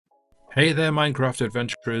Hey there, Minecraft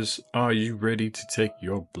adventurers! Are you ready to take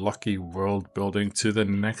your blocky world building to the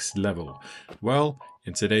next level? Well,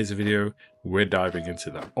 in today's video, we're diving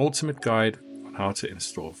into the ultimate guide on how to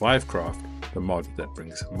install Vivecraft, the mod that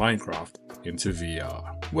brings Minecraft into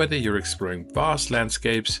VR. Whether you're exploring vast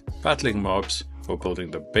landscapes, battling mobs, or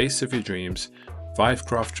building the base of your dreams,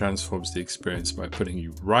 Vivecraft transforms the experience by putting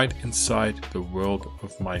you right inside the world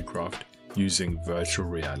of Minecraft using virtual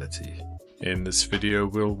reality. In this video,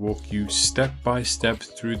 we'll walk you step by step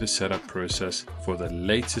through the setup process for the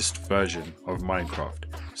latest version of Minecraft,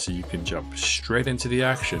 so you can jump straight into the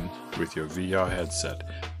action with your VR headset.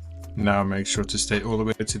 Now make sure to stay all the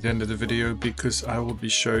way to the end of the video because I will be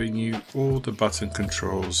showing you all the button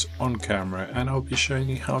controls on camera and I'll be showing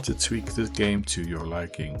you how to tweak the game to your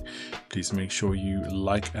liking. Please make sure you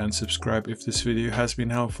like and subscribe if this video has been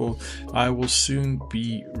helpful. I will soon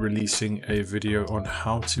be releasing a video on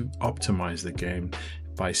how to optimize the game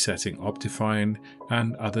by setting Optifine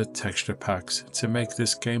and other texture packs to make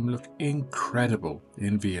this game look incredible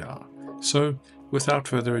in VR. So without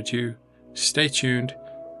further ado, stay tuned,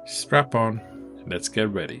 strap on, and let's get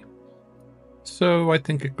ready. So I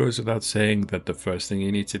think it goes without saying that the first thing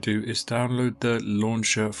you need to do is download the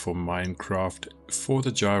launcher for Minecraft for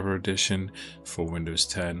the Java edition for Windows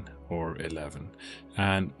 10 or 11.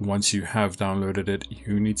 And once you have downloaded it,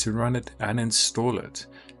 you need to run it and install it.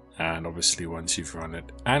 And obviously once you've run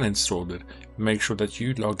it and installed it, make sure that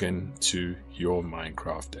you log in to your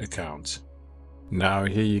Minecraft account. Now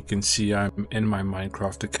here you can see I'm in my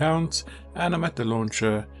Minecraft account and I'm at the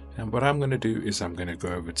launcher, and what I'm going to do is I'm going to go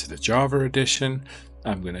over to the Java edition.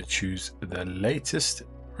 I'm going to choose the latest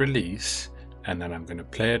release and then I'm going to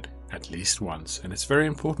play it at least once. And it's very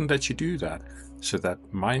important that you do that so that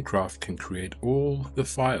Minecraft can create all the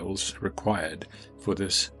files required for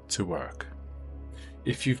this to work.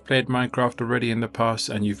 If you've played Minecraft already in the past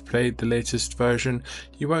and you've played the latest version,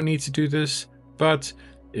 you won't need to do this, but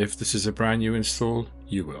if this is a brand new install,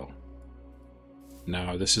 you will.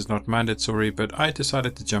 Now, this is not mandatory, but I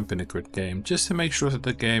decided to jump in a quick game just to make sure that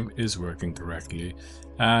the game is working correctly.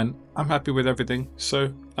 And I'm happy with everything,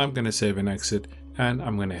 so I'm going to save and exit, and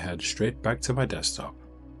I'm going to head straight back to my desktop.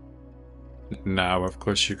 Now, of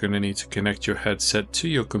course, you're going to need to connect your headset to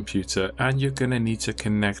your computer, and you're going to need to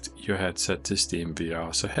connect your headset to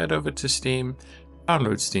SteamVR. So head over to Steam,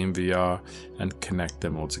 download SteamVR and connect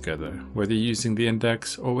them all together. Whether you're using the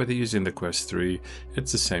Index or whether you're using the Quest 3,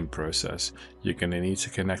 it's the same process. You're going to need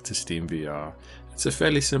to connect to SteamVR. It's a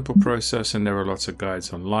fairly simple process and there are lots of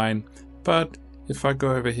guides online, but if I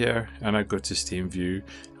go over here and I go to Steam View,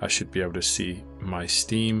 I should be able to see my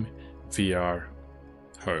Steam VR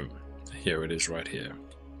home. Here it is right here.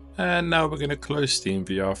 And now we're going to close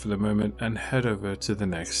SteamVR for the moment and head over to the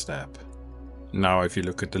next step. Now, if you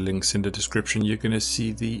look at the links in the description, you're going to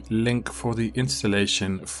see the link for the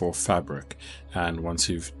installation for Fabric. And once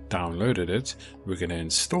you've downloaded it, we're going to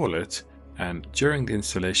install it. And during the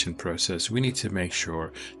installation process, we need to make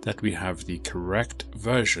sure that we have the correct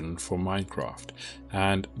version for Minecraft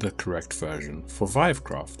and the correct version for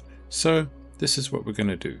Vivecraft. So this is what we're going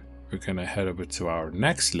to do. We're going to head over to our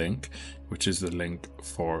next link, which is the link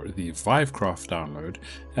for the Vivecraft download,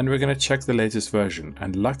 and we're going to check the latest version.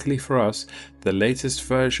 And luckily for us, the latest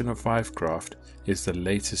version of Vivecraft is the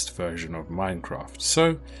latest version of Minecraft.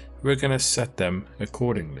 So we're going to set them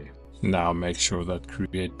accordingly. Now make sure that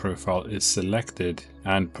Create Profile is selected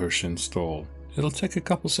and push install. It'll take a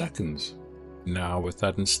couple seconds. Now with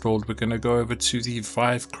that installed, we're going to go over to the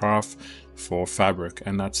Vivecraft for Fabric,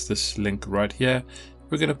 and that's this link right here.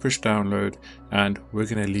 We're going to push download and we're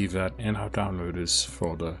going to leave that in our downloaders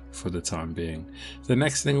folder for the time being. The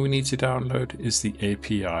next thing we need to download is the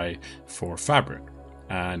API for Fabric.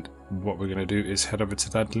 And what we're going to do is head over to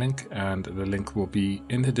that link, and the link will be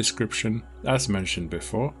in the description as mentioned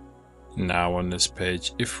before. Now on this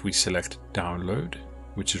page, if we select download,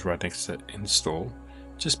 which is right next to install,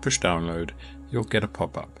 just push download, you'll get a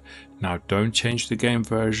pop-up. Now don't change the game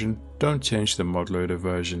version, don't change the mod loader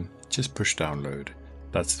version, just push download.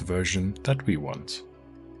 That's the version that we want.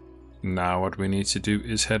 Now what we need to do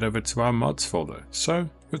is head over to our mods folder. So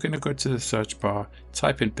we're going to go to the search bar,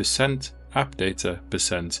 type in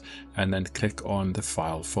 %appdata% and then click on the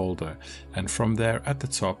file folder. And from there at the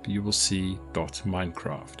top you will see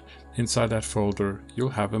 .minecraft. Inside that folder you'll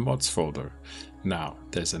have a mods folder. Now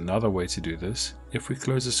there's another way to do this. If we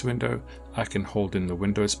close this window, I can hold in the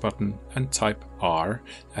Windows button and type R,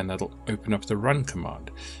 and that'll open up the run command.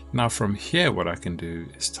 Now from here what I can do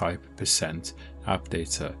is type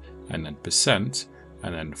 %appdata and then %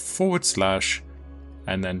 and then /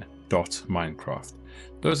 and then .minecraft.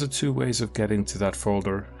 Those are two ways of getting to that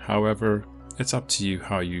folder. However, It's up to you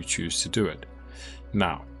how you choose to do it.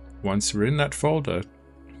 Now, once we're in that folder,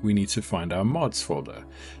 we need to find our mods folder.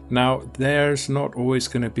 Now, there's not always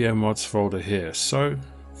going to be a mods folder here, so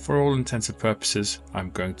for all intents and purposes, I'm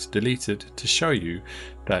going to delete it to show you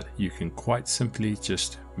that you can quite simply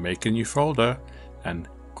just make a new folder and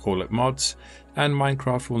call it mods, and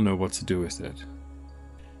Minecraft will know what to do with it.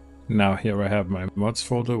 Now here I have my mods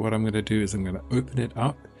folder. What I'm going to do is I'm going to open it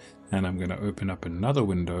up, and I'm going to open up another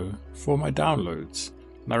window for my downloads.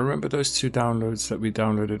 Now remember those two downloads that we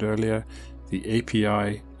downloaded earlier, the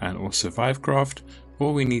API and also Vivecraft?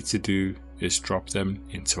 All we need to do is drop them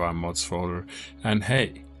into our mods folder, and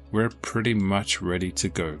hey, we're pretty much ready to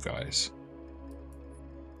go, guys.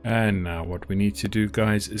 And now what we need to do,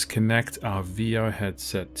 guys, is connect our VR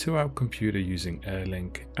headset to our computer using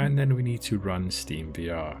Airlink, and then we need to run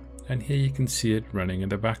SteamVR. And here you can see it running in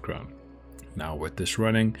the background. Now with this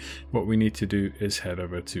running, what we need to do is head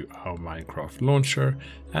over to our Minecraft launcher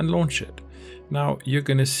and launch it. Now you're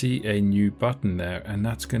going to see a new button there, and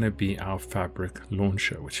that's going to be our Fabric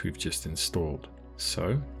launcher, which we've just installed.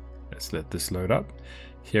 So let's let this load up.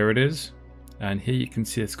 Here it is. And here you can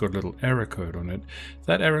see it's got a little error code on it.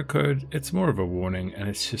 That error code, it's more of a warning, and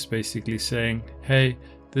it's just basically saying, hey,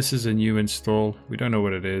 this is a new install. We don't know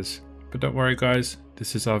what it is, but don't worry guys,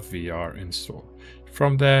 this is our VR install.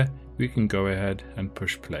 From there, we can go ahead and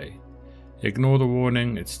push play. Ignore the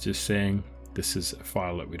warning, it's just saying this is a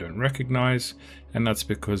file that we don't recognize, and that's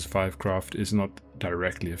because Vivecraft is not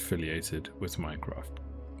directly affiliated with Minecraft.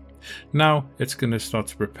 Now it's going to start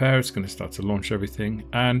to prepare, it's going to start to launch everything,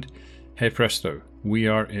 and hey presto, we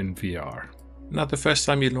are in VR. Now the first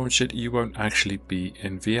time you launch it, you won't actually be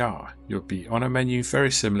in VR. You'll be on a menu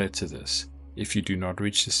very similar to this. If you do not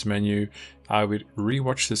reach this menu, I would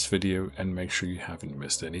rewatch this video and make sure you haven't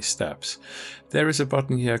missed any steps. There is a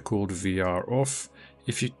button here called VR off.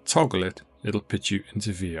 If you toggle it, it'll put you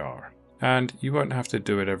into VR. And you won't have to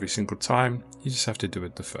do it every single time, you just have to do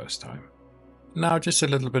it the first time. Now just a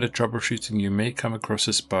little bit of troubleshooting. You may come across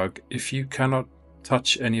this bug. If you cannot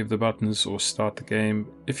touch any of the buttons or start the game,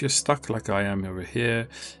 if you're stuck like I am over here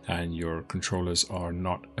and your controllers are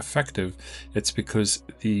not effective, it's because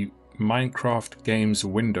the Minecraft game's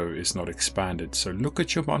window is not expanded. So look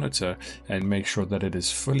at your monitor and make sure that it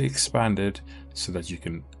is fully expanded so that you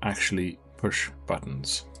can actually push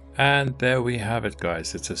buttons. And there we have it,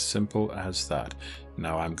 guys. It's as simple as that.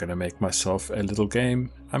 Now I'm going to make myself a little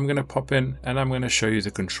game. I'm going to pop in and I'm going to show you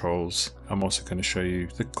the controls. I'm also going to show you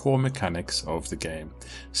the core mechanics of the game.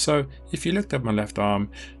 So if you looked at my left arm,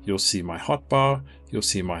 you'll see my hotbar, you'll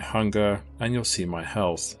see my hunger, and you'll see my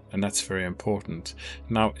health. And that's very important.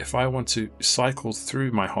 Now, if I want to cycle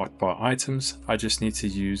through my hotbar items, I just need to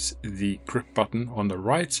use the grip button on the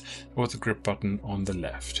right or the grip button on the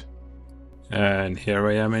left. And here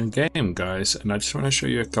I am in game, guys, and I just want to show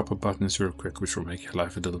you a couple buttons real quick which will make your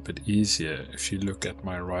life a little bit easier. If you look at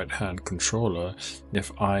my right hand controller,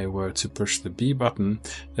 if I were to push the B button,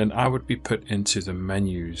 then I would be put into the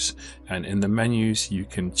menus, and in the menus you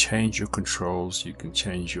can change your controls, you can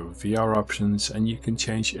change your VR options, and you can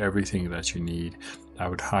change everything that you need. I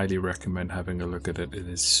would highly recommend having a look at it. It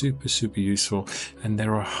is super useful, and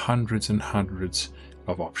there are hundreds and hundreds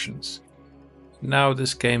of options. Now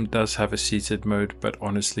this game does have a seated mode, but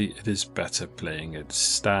honestly it is better playing it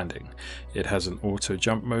standing. It has an auto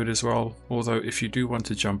jump mode as well, although if you do want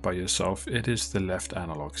to jump by yourself, it is the left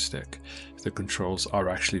analog stick. The controls are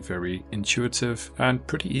actually very intuitive and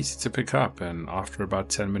pretty easy to pick up, and after about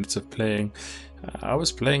 10 minutes of playing, I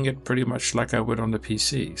was playing it pretty much like I would on the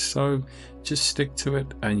PC, so just stick to it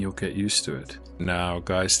and you'll get used to it. Now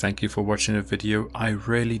guys, thank you for watching the video. I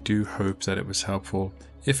really do hope that it was helpful.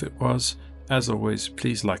 If it was, as always,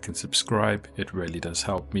 please like and subscribe. It really does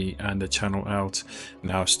help me and the channel out.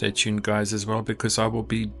 Now stay tuned guys as well, because I will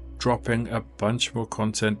be dropping a bunch more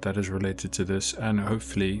content that is related to this, and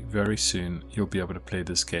hopefully very soon you'll be able to play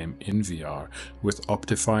this game in VR with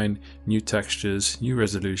Optifine, new textures, new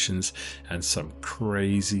resolutions, and some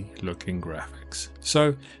crazy looking graphics.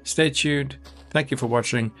 So stay tuned, thank you for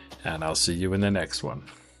watching, and I'll see you in the next one.